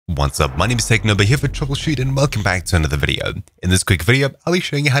What's up, my name is Technoba here for Troubleshoot and welcome back to another video. In this quick video, I'll be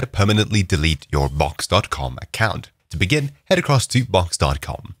showing you how to permanently delete your Box.com account. To begin, head across to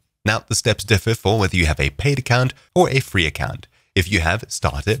Box.com. Now, the steps differ for whether you have a paid account or a free account. If you have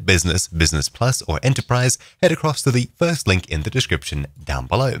Starter, Business, Business Plus, or Enterprise, head across to the first link in the description down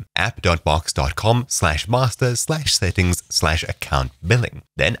below, app.box.com/master/settings/account billing.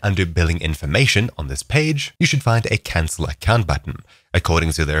 Then under billing information on this page, you should find a cancel account button.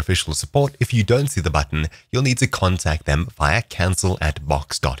 According to their official support, if you don't see the button, you'll need to contact them via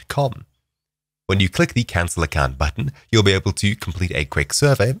cancel@box.com. When you click the cancel account button, you'll be able to complete a quick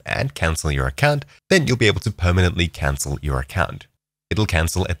survey and cancel your account. Then you'll be able to permanently cancel your account. It'll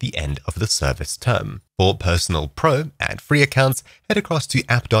cancel at the end of the service term. For personal pro and free accounts, head across to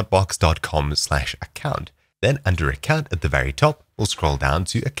app.box.com/account. Then under account at the very top, we'll scroll down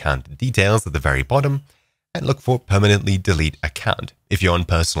to account details at the very bottom and look for permanently delete account. If you're on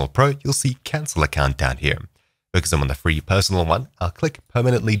personal pro, you'll see cancel account down here. Because I'm on the free personal one, I'll click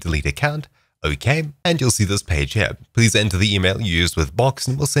permanently delete account. OK, and you'll see this page here. Please enter the email you used with Box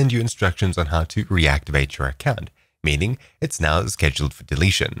and we'll send you instructions on how to reactivate your account, meaning it's now scheduled for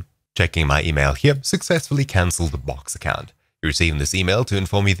deletion. Checking my email here, successfully cancelled the Box account. You're receiving this email to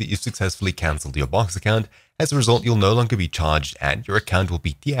inform you that you've successfully cancelled your Box account. As a result, you'll no longer be charged and your account will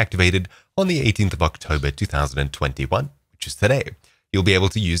be deactivated on the 18th of October 2021, which is today. You'll be able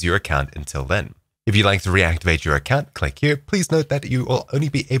to use your account until then. If you'd like to reactivate your account, click here. Please note that you will only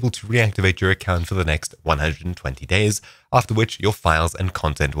be able to reactivate your account for the next 120 days, after which your files and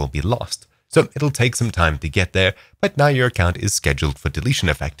content will be lost. So it'll take some time to get there, but now your account is scheduled for deletion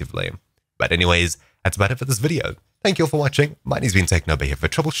effectively. But anyways, that's about it for this video. Thank you all for watching. My name's been Technoba here for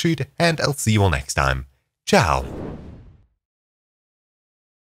Troubleshoot, and I'll see you all next time. Ciao!